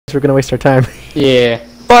we're gonna waste our time. Yeah.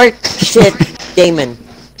 Fart shit, Damon.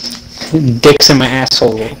 Dicks in my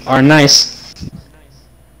asshole are nice.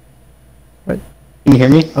 What? Can you hear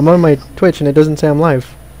me? I'm on my Twitch and it doesn't say I'm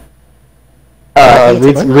live.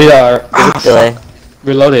 We are. Delay.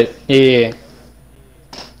 Reload it. Yeah.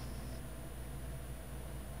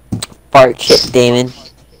 Fart shit, Damon.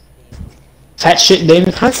 Fat shit,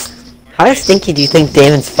 David. How stinky do you think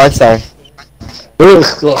Damon's farts are? Ugh.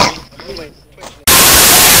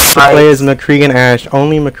 The play is McCree and Ash.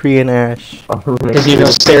 Only McCree and Ash. Because you know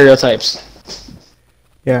stereotypes.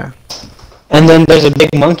 Yeah. And then there's a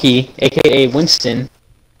big monkey, aka Winston.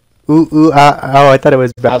 Ooh, ooh, oh, I thought it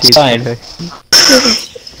was Baptiste. Outside. Okay.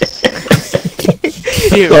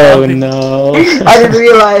 Oh no. I didn't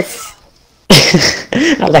realize.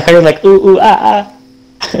 I like how you're like, ooh, ooh, ah, ah.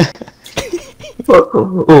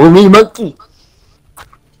 Oh, me monkey.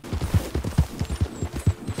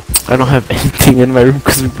 I don't have anything in my room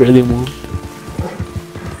because we barely moved.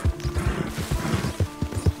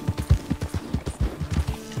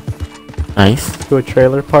 Nice. To a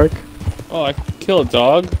trailer park. Oh, I killed a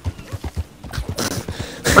dog.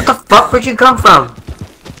 What the fuck? Where'd you come from?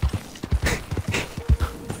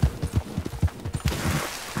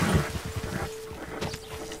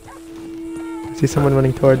 I see someone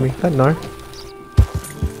running toward me. Is that Nar?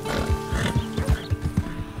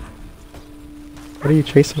 What are you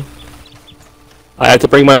chasing? I had to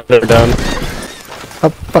bring my hunter down. Oh,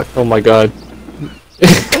 fuck. Oh my god.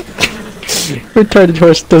 Retarded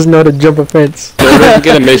horse doesn't know how to jump a fence. In order to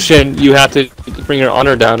get a mission, you have to bring your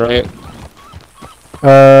honor down, right? You've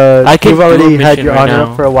do a already had mission your right honor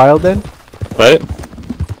now. up for a while then? What?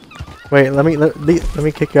 Let me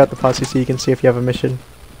kick you out the posse so you can see if you have a mission.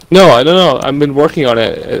 No, I don't know. I've been working on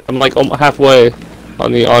it. I'm like halfway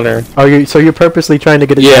on the honor. Oh, so you're purposely trying to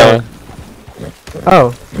get it Yeah. down?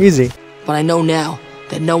 Oh, easy. But I know now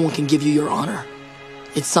that no one can give you your honor.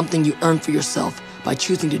 It's something you earn for yourself by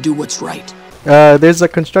choosing to do what's right. There's a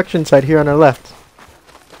construction site here on our left.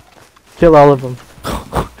 Kill all of them.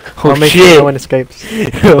 I'll make sure no one escapes.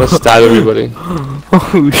 Let's stab everybody.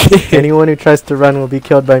 Oh shit. Anyone who tries to run will be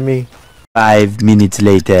killed by me. 5 minutes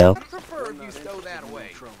later.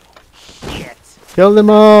 Kill them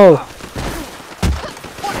all!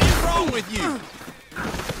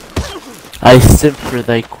 I simp for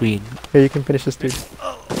thy queen. Here, you can finish this dude.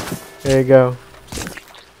 There you go.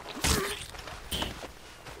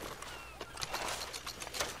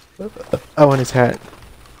 I want his hat.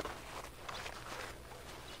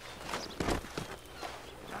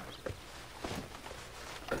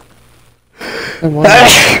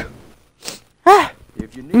 Bless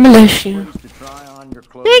you.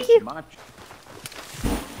 Thank you.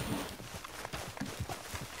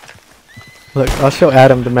 Look, I'll show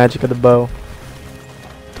Adam the magic of the bow.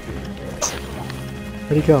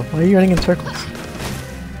 Where'd he go? Why are you running in circles?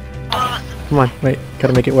 Come on, wait,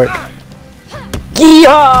 gotta make it work.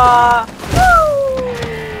 Yeah!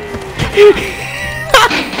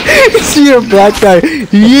 See your black guy.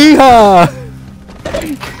 Yeehaw!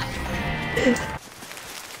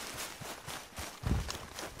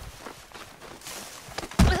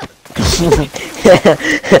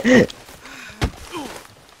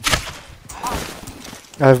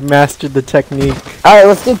 I've mastered the technique. Alright,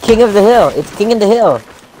 let's do King of the Hill. It's King of the Hill.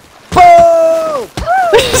 Boom!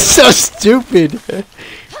 So stupid.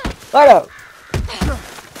 Hold up.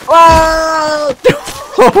 Wow!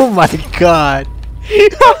 Oh my god.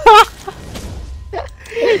 It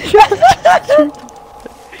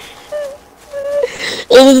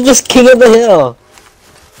is just King of the Hill.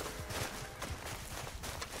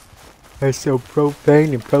 I sell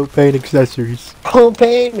propane and propane accessories.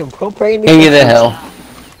 Propane and propane. King of the Hill.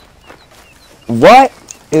 What?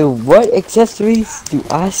 And what accessories do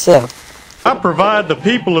I sell? I provide the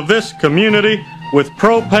people of this community with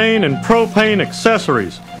propane and propane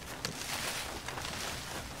accessories.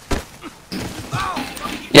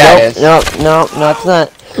 Yeah, nope, it is. no, it's not.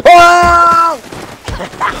 Oh!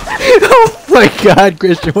 Oh my god,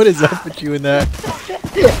 Christian, what is up with you in that?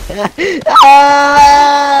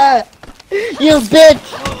 Ah! You bitch!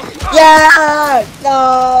 Yeah!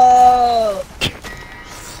 No!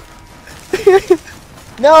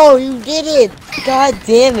 No, you did it! God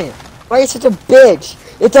damn it! Why are you such a bitch?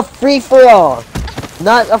 It's a free-for-all!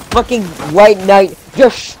 Not a fucking white knight.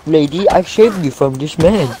 Yes, lady, I saved you from this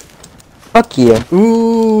man. Fuck you.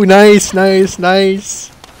 Ooh, nice, nice, nice.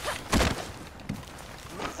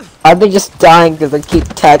 I've been just dying because I keep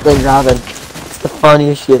tackling Robin. It's the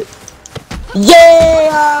funniest shit.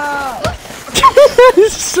 Yeah!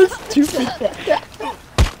 This is so stupid.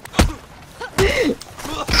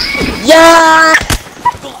 Yeah!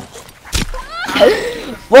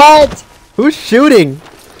 What? Who's shooting?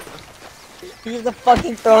 He's a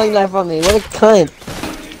fucking throwing knife on me. What a cunt.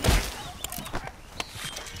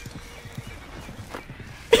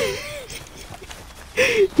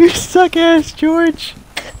 You suck ass, George.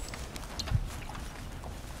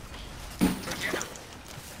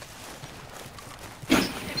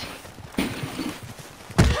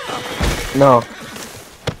 No.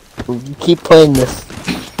 You keep playing this.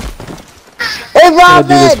 Hey, I'm gonna Robin!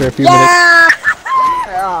 do this for a few minutes.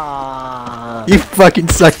 Aw. You fucking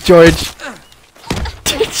suck, George.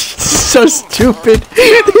 So stupid.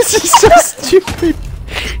 This is so stupid.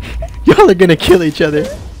 Y'all are gonna kill each other.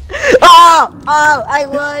 Oh! Oh! I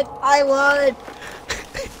won!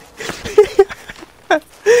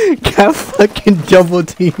 Got fucking double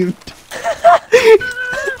teamed.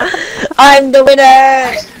 I'm the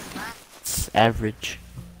winner! It's average.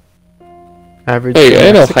 Average. Hey,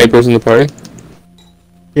 I know Hyper's in the party.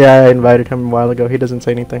 Yeah, I invited him a while ago. He doesn't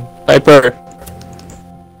say anything. Hyper.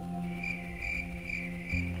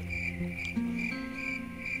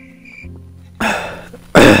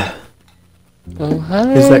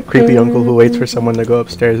 He's that creepy uncle who waits for someone to go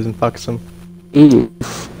upstairs and fucks him. Ooh.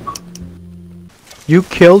 You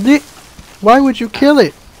killed it? Why would you kill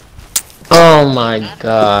it? Oh my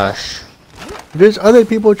gosh. There's other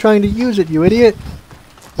people trying to use it, you idiot.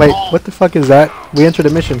 Wait, what the fuck is that? We entered a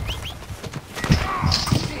mission.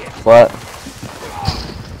 What?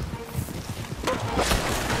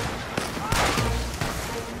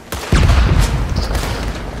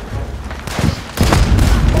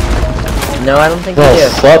 No, I don't think you Oh, do.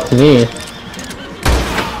 fuck me.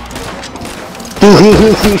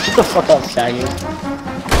 Shut the fuck up, Shaggy.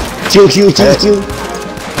 Chew.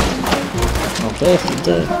 Okay, if you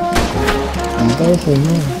did. I'm going for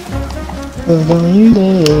you.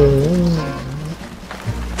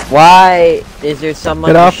 Why is there someone?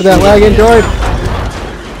 Get off of that wagon, George!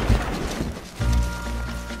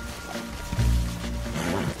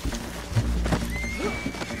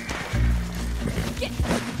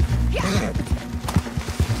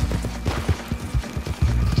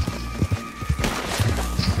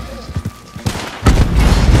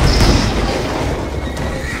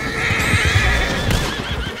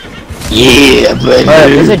 Yeah, baby.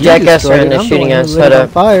 There's a You jackass destroyed around it. there I'm the shooting one who us. lit Hold it on up.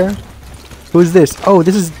 fire. Who's this? Oh,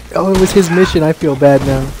 this is. Oh, it was his mission. I feel bad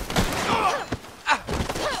now.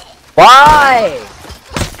 Why?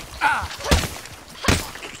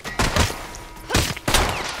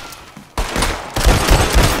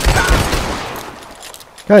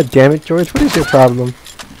 God damn it, George. What is your problem?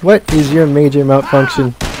 What is your major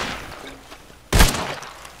malfunction?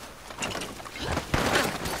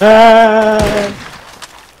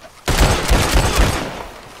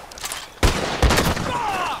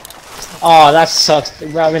 Oh, that sucks.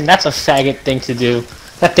 Robin, that's a faggot thing to do.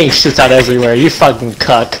 That thing shoots out everywhere. You fucking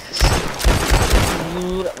cuck.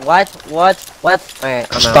 What? Alright,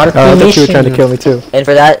 I'm out. Start Oh, I the thought you were trying to mission. kill me too. And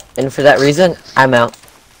for that reason, I'm out.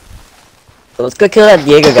 So let's go kill that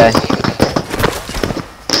Diego guy.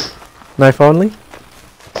 Knife only?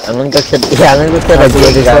 I'm gonna go kill. Yeah, I'm gonna go kill that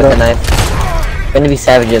Diego guy with a knife. We're gonna be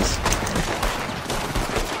savages.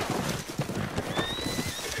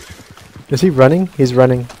 Is he running? He's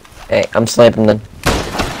running. Hey, I'm sniping them.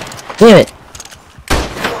 Damn it!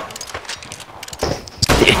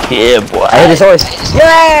 Yeah, boy. I hit his horse.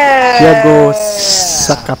 Yeah! Diego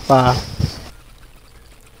Sakapa.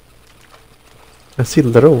 I see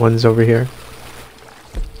little ones over here.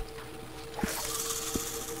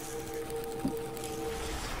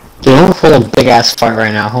 Dude, I'm full of big ass fart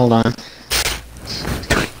right now. Hold on.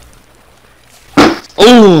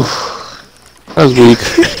 Ooh! That was weak.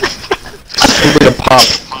 Like a pop.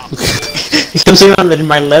 He comes in on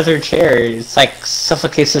my leather chair. It's like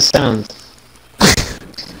suffocates the sound.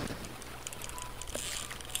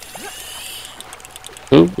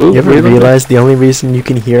 Ooh, You ever really? realize the only reason you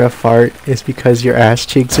can hear a fart is because your ass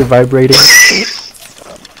cheeks are vibrating?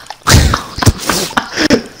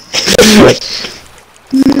 Like,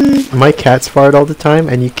 my cats fart all the time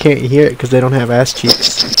and you can't hear it because they don't have ass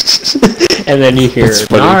cheeks. And then you hear That's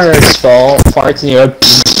funny. Nars fall, farts, and you're like,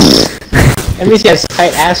 that means he has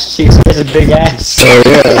tight ass cheeks, he has a big ass. Oh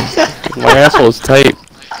yeah. My asshole is tight.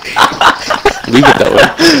 Leave it that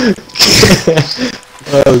way.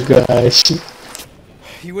 Oh gosh.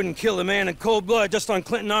 You wouldn't kill a man in cold blood just on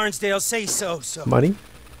Clinton Arnsdale's say-so. Money?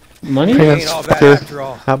 Money? It ain't all bad Yes, after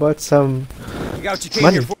all. How about some You got what you came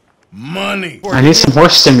money? here for. Money. I need some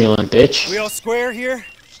horse stimulant, bitch. We all square here?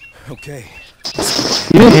 Okay.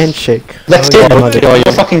 handshake? Let's Oh, do yeah, it. mother. Yo,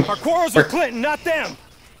 fucking. Our quarrels with Clinton, not them.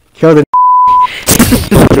 Kill the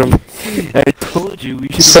I told you we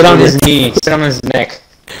should Sit on his knee. Sit on his neck.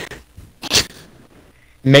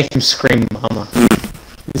 Make him scream, mama.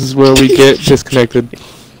 This is where we get disconnected.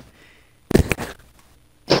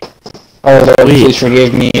 Oh Lord, please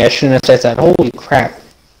forgive me. I shouldn't have said that. Holy crap.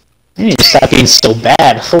 I need to stop being so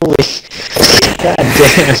bad. Holy. God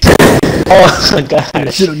damn. Oh my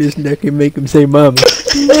god. Sit on his neck and make him say mama.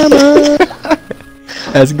 Mama!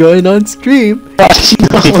 That's going on stream.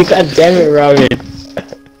 Oh, god damn it, Robin.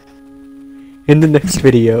 In the next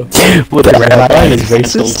video. Well, the Rabbi is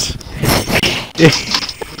racist.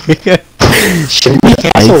 Should we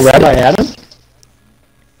cancel Rabbi Adam?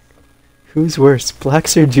 Who's worse,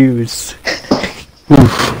 blacks or Jews?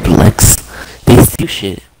 Oof, blacks. They steal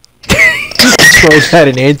shit. Troll's had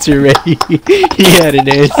an answer ready. He had an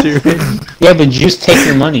answer ready. Yeah, but Jews take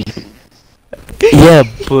your money. Yeah,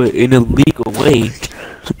 but in a legal way.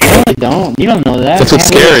 No, they don't. You don't know that. That's what's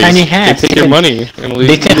They have scary. Tiny hats. They take your money and leave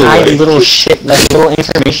They can you hide away. little shit, like little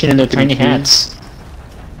information in their tiny hats.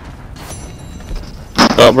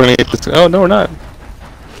 Oh, we're gonna get this. Oh, no, we're not.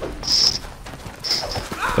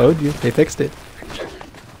 Told you, they fixed it.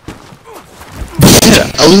 Yeah,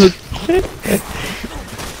 I was.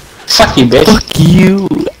 Fuck you, bitch. Fuck you,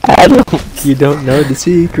 Adam. You don't know the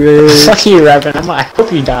secret. Fuck you, Robin. I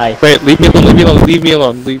hope you die. Wait, leave me alone, leave me alone, leave me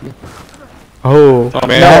alone, leave me. Oh, Oh,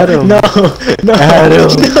 man. Adam. No, no, Adam.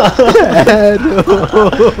 no. Adam,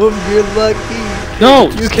 you're lucky. No,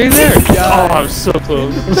 you stay there. die. Oh, I'm so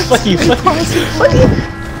close. Fuck you, fuck you, fuck you.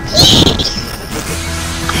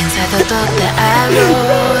 Inside the book that I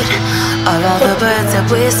wrote are all the words that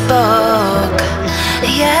we spoke,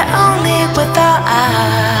 yet only with our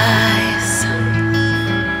eyes.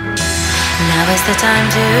 Now is the time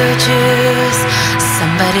to choose.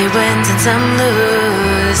 Somebody wins and some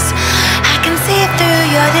lose. I can see through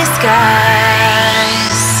your disguise.